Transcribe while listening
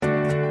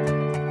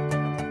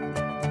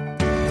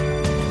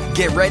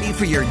Get ready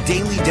for your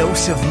daily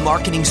dose of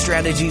marketing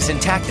strategies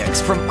and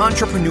tactics from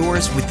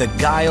entrepreneurs with the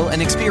guile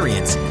and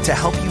experience to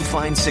help you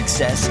find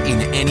success in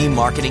any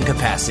marketing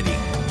capacity.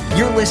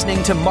 You're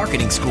listening to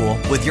Marketing School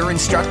with your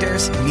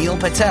instructors, Neil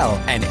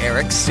Patel and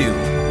Eric Siu.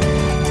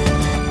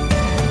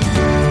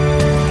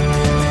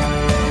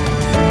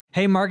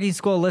 Hey, Marketing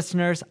School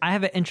listeners, I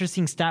have an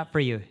interesting stat for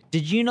you.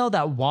 Did you know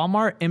that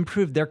Walmart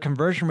improved their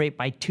conversion rate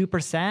by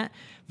 2%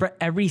 for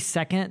every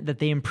second that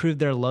they improved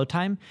their load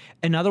time?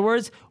 In other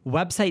words,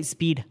 website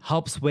speed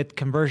helps with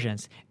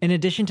conversions. In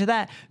addition to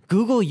that,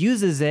 Google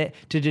uses it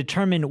to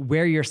determine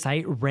where your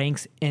site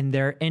ranks in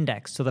their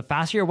index. So the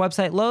faster your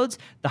website loads,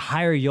 the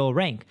higher you'll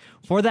rank.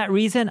 For that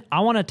reason, I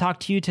want to talk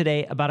to you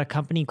today about a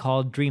company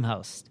called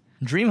DreamHost.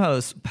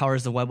 DreamHost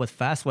powers the web with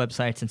fast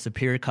websites and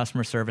superior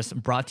customer service,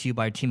 brought to you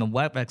by a team of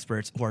web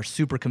experts who are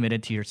super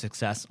committed to your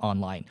success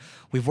online.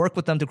 We've worked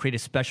with them to create a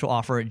special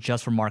offer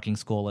just for Marketing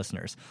School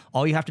listeners.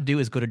 All you have to do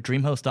is go to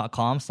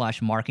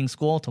dreamhost.com/marketing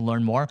school to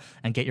learn more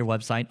and get your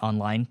website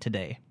online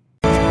today.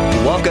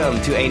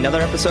 Welcome to another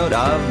episode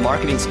of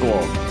Marketing School.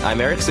 I'm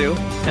Eric Siu.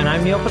 And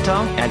I'm Neil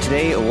Patel. And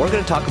today we're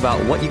going to talk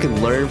about what you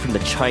can learn from the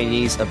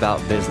Chinese about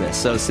business.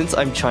 So since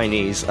I'm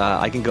Chinese,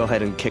 I can go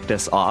ahead and kick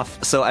this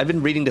off. So I've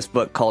been reading this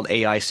book called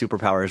AI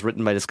Superpowers,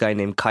 written by this guy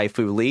named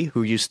Kai-Fu Lee,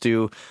 who used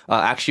to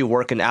actually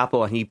work in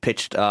Apple, and he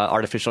pitched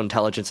artificial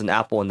intelligence in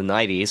Apple in the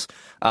 90s.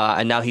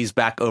 And now he's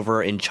back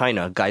over in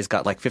China. Guy's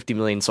got like 50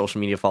 million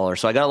social media followers.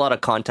 So I got a lot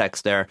of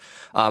context there.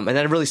 And then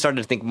I really started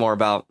to think more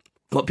about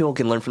what people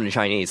can learn from the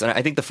Chinese. And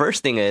I think the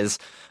first thing is,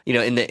 you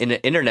know, in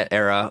the internet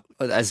era,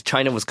 as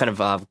China was kind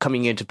of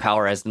coming into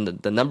power as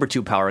the number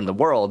 2 power in the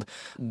world,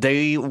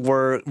 they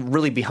were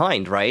really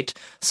behind, right?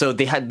 So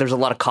there's a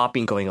lot of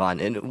copying going on.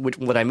 And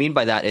what I mean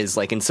by that is,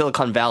 like in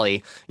Silicon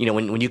Valley, you know,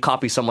 when you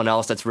copy someone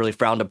else, that's really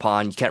frowned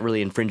upon. You can't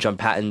really infringe on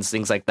patents,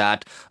 things like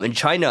that. In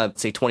China,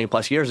 say 20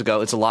 plus years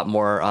ago, it's a lot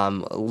more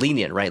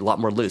lenient, right? A lot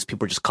more loose.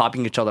 People are just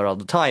copying each other all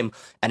the time.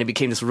 And it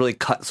became this really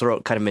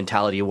cutthroat kind of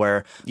mentality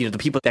where, you know, the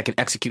people that can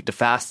execute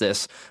the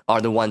fastest are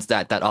the ones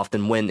that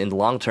often win in the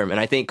long term. And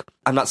I think,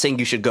 I'm not saying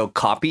you should go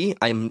copy.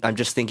 I'm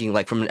just thinking,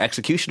 like, from an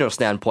executional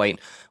standpoint,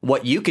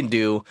 what you can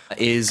do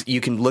is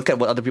you can look at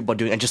what other people are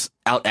doing and just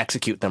out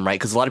execute them, right?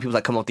 Because a lot of people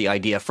that come up with the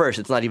idea first,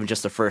 it's not even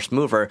just the first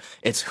mover.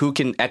 It's who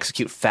can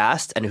execute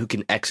fast and who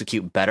can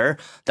execute better.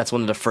 That's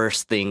one of the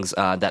first things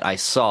that I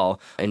saw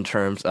in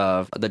terms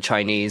of the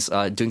Chinese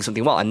doing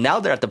something well. And now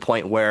they're at the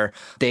point where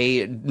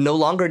they no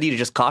longer need to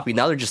just copy.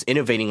 Now they're just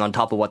innovating on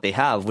top of what they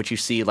have, which you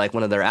see like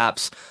one of their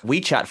apps,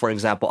 WeChat, for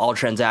example. All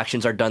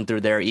transactions are done through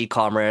their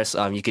e-commerce.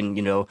 You can,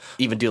 you know,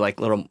 even do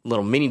like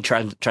little mini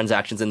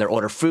transactions in there,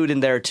 order food in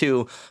there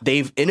too.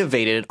 They've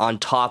innovated on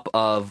top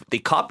of, they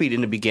copied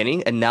in the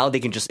beginning, and now they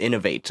can just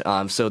innovate.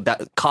 So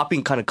that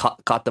copying kind of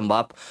caught them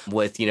up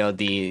with, you know,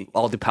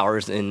 all the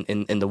powers in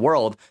the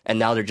world, and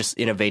now they're just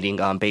innovating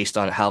based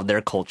on how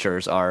their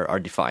cultures are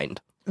defined.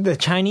 The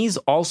Chinese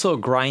also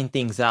grind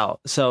things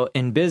out. So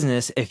in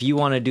business, if you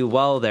want to do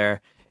well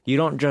there, you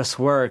don't just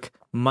work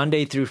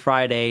Monday through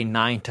Friday,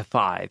 9 to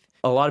 5.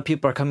 A lot of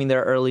people are coming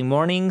there early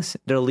mornings,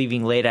 they're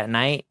leaving late at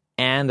night,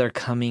 and they're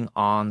coming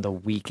on the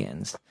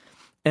weekends.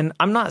 And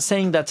I'm not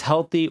saying that's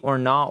healthy or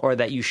not, or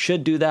that you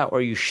should do that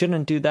or you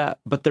shouldn't do that.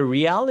 But the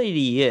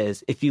reality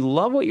is, if you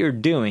love what you're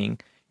doing,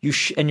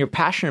 and you're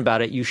passionate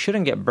about it, you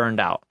shouldn't get burned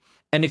out.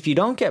 And if you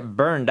don't get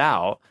burned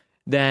out,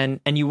 and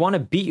you want to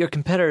beat your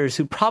competitors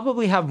who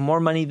probably have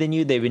more money than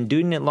you, they've been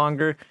doing it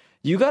longer,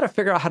 you got to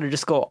figure out how to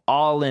just go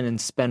all in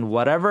and spend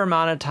whatever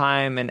amount of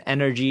time and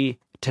energy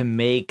to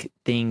make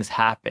things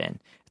happen.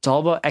 It's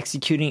all about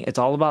executing. It's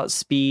all about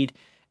speed.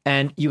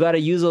 And you got to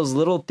use those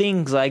little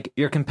things, like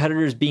your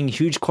competitors being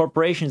huge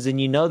corporations,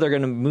 and you know they're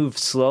going to move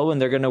slow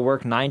and they're going to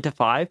work 9 to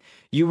 5.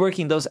 You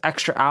working those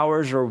extra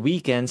hours or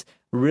weekends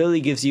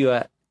really gives you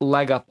a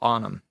leg up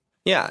on them.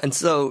 Yeah, and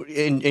so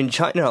in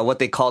China, what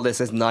they call this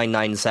is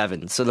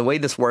 997. So the way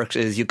this works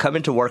is you come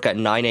into work at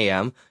 9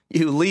 a.m.,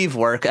 you leave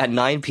work at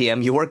 9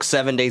 p.m., you work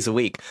 7 days a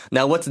week.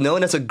 Now, what's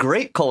known as a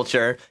great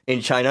culture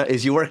in China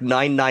is you work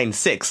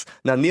 996.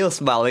 Now, Neil's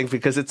smiling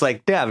because it's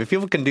like, damn, if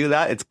people can do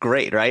that, it's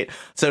great, right?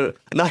 So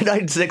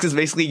 996 is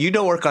basically, you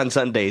don't work on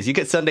Sundays. You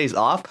get Sundays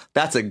off.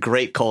 That's a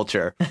great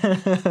culture.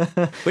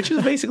 Which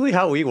is basically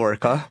how we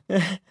work, huh?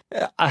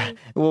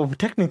 Well,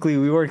 technically,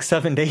 we work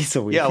 7 days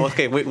a week. Yeah, well,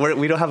 okay,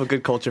 we don't have a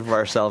good culture for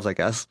ourselves, I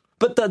guess.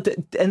 But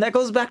and that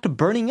goes back to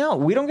burning out.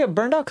 We don't get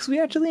burned out because we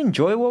actually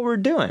enjoy what we're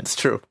doing. It's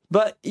true.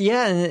 But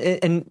yeah,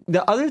 and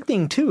the other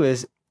thing too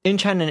is in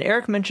China, and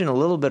Eric mentioned a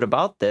little bit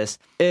about this,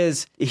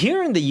 is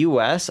here in the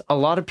US, a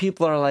lot of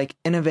people are like,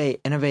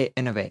 innovate, innovate,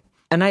 innovate.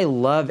 And I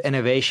love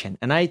innovation.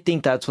 And I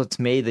think that's what's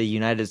made the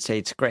United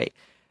States great.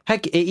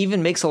 Heck, it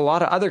even makes a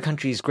lot of other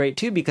countries great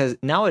too, because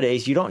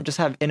nowadays you don't just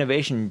have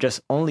innovation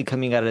just only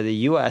coming out of the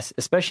US,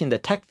 especially in the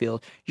tech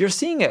field. You're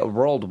seeing it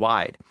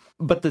worldwide.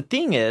 But the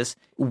thing is,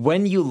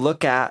 when you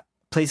look at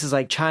places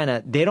like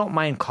China, they don't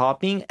mind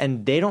copying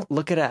and they don't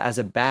look at it as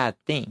a bad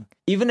thing.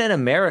 Even in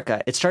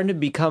America, it's starting to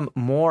become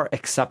more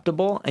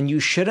acceptable and you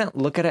shouldn't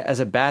look at it as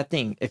a bad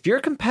thing. If your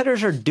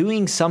competitors are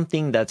doing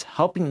something that's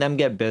helping them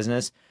get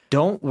business,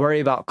 don't worry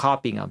about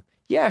copying them.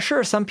 Yeah,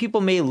 sure, some people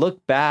may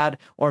look bad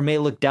or may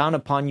look down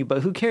upon you,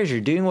 but who cares?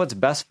 You're doing what's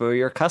best for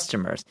your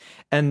customers.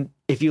 And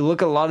if you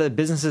look at a lot of the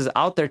businesses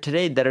out there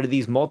today that are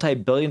these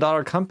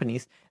multi-billion-dollar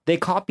companies, they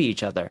copy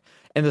each other.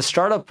 In the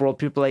startup world,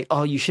 people are like,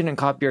 oh, you shouldn't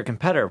copy your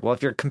competitor. Well,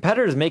 if your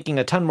competitor is making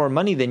a ton more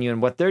money than you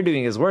and what they're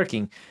doing is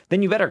working,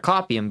 then you better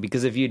copy them,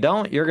 because if you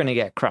don't, you're going to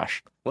get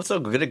crushed. What's a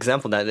good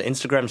example of that?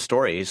 Instagram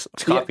stories.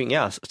 It's copying,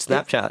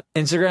 Snapchat.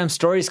 Instagram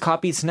stories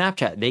copied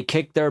Snapchat. They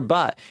kicked their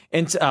butt.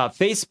 And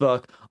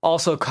Facebook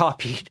also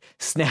copied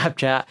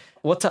Snapchat.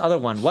 What's the other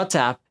one?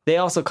 WhatsApp. They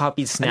also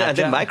copied Snapchat. And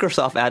then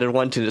Microsoft added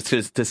one to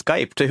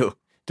Skype, too.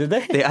 Did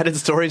they? They added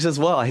stories as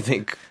well, I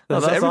think.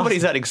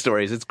 Everybody's awesome. Adding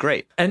stories. It's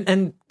great.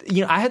 And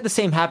you know, I had the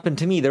same happen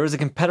to me. There was a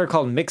competitor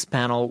called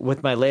Mixpanel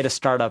with my latest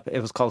startup. It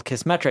was called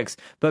Kissmetrics.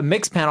 But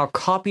Mixpanel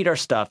copied our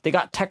stuff. They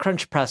got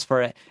TechCrunch press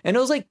for it. And it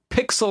was like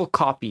pixel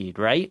copied,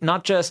 right?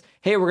 Not just,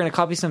 hey, we're going to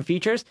copy some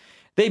features.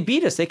 They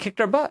beat us. They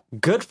kicked our butt.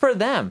 Good for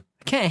them.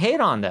 Can't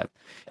hate on them.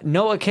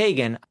 Noah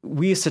Kagan,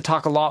 we used to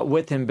talk a lot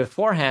with him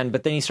beforehand,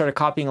 but then he started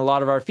copying a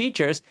lot of our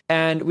features.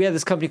 And we had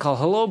this company called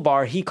Hello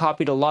Bar. He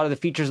copied a lot of the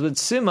features with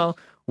Sumo.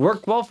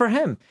 Worked well for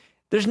him.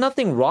 There's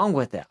nothing wrong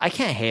with it. I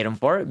can't hate him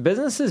for it.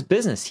 Business is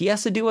business. He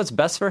has to do what's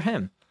best for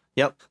him.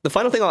 Yep. The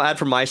final thing I'll add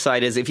from my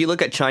side is if you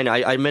look at China,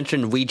 I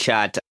mentioned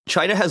WeChat.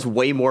 China has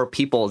way more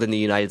people than the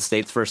United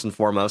States, first and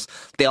foremost.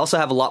 They also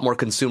have a lot more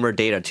consumer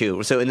data,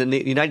 too. So in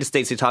the United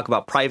States, they talk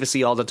about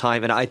privacy all the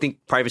time. And I think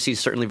privacy is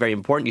certainly very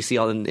important. You see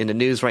all in the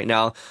news right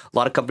now, a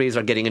lot of companies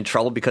are getting in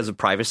trouble because of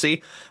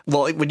privacy.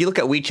 Well, when you look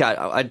at WeChat,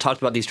 I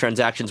talked about these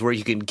transactions where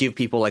you can give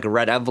people like a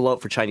red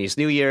envelope for Chinese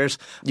New Year's.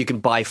 You can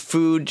buy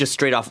food just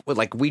straight off.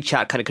 Like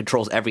WeChat kind of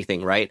controls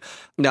everything, right?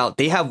 Now,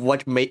 they have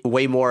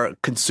way more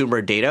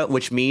consumer data,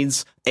 which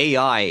means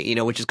AI,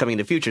 which is coming in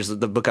the future. So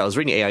the book I was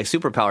reading, AI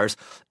Superpowers,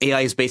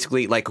 AI is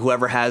basically like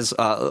whoever has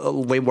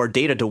way more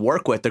data to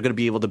work with, they're going to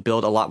be able to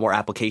build a lot more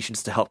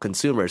applications to help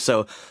consumers.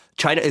 So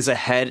China is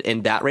ahead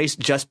in that race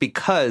just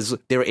because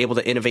they were able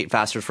to innovate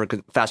faster for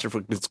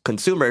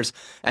consumers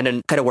and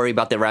then kind of worry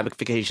about the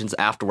ramifications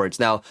afterwards.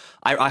 Now,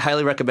 I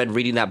highly recommend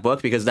reading that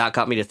book because that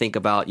got me to think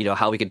about,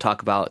 how we can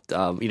talk about,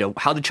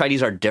 how the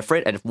Chinese are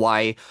different and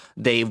why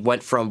they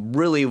went from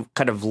really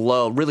kind of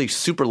low, really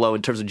super low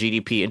in terms of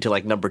GDP into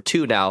like number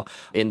 2 now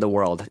in the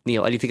world.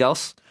 Neil, anything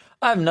else?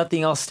 I have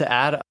nothing else to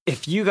add.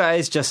 If you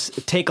guys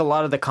just take a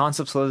lot of the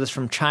concepts, whether it's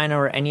from China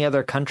or any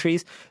other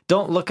countries,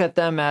 don't look at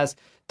them as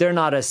they're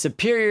not as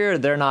superior,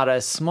 they're not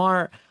as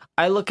smart.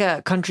 I look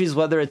at countries,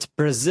 whether it's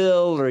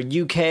Brazil or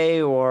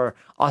UK or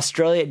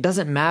Australia, it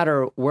doesn't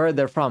matter where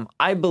they're from.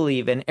 I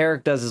believe, and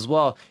Eric does as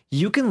well,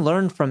 you can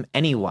learn from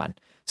anyone.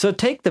 So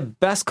take the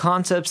best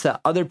concepts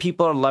that other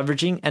people are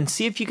leveraging and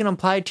see if you can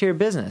apply it to your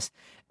business.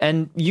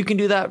 And you can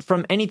do that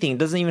from anything. It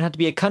doesn't even have to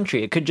be a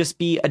country. It could just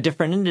be a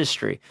different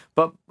industry.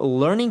 But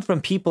learning from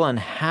people and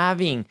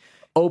having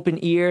open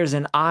ears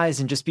and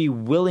eyes and just be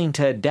willing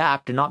to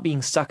adapt and not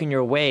being stuck in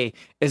your way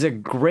is a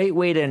great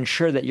way to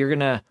ensure that you're going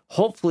to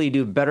hopefully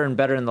do better and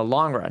better in the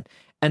long run.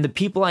 And the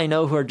people I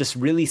know who are just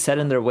really set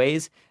in their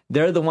ways,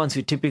 they're the ones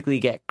who typically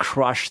get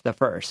crushed the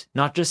first,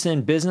 not just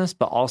in business,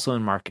 but also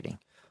in marketing.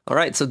 All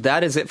right, so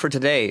that is it for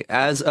today.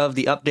 As of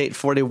the update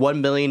for the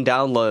 1 million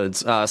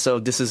downloads, so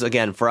this is,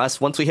 again, for us,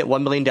 once we hit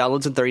 1 million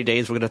downloads in 30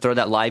 days, we're going to throw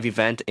that live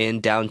event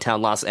in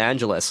downtown Los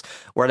Angeles.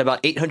 We're at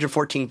about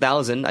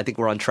 814,000. I think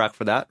we're on track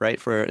for that,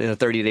 right, for in a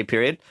 30-day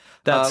period.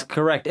 That's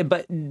correct.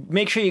 But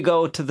make sure you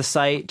go to the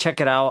site, check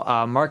it out,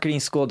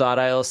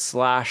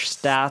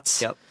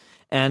 marketingschool.io/stats. Yep.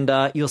 And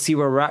you'll see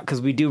where we're at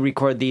because we do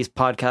record these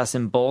podcasts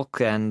in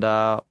bulk, and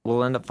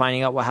we'll end up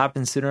finding out what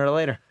happens sooner or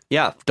later.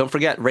 Yeah, don't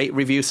forget, rate,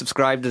 review,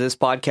 subscribe to this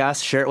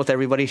podcast, share it with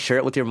everybody, share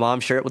it with your mom,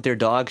 share it with your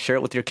dog, share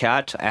it with your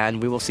cat,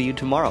 and we will see you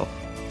tomorrow.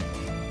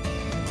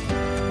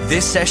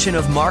 This session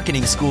of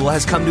Marketing School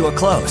has come to a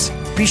close.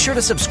 Be sure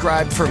to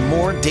subscribe for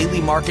more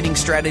daily marketing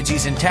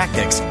strategies and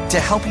tactics to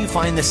help you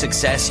find the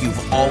success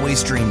you've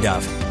always dreamed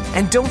of.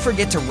 And don't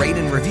forget to rate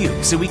and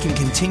review so we can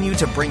continue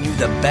to bring you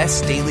the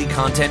best daily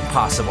content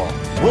possible.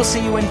 We'll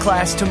see you in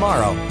class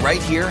tomorrow,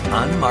 right here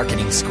on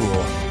Marketing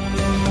School.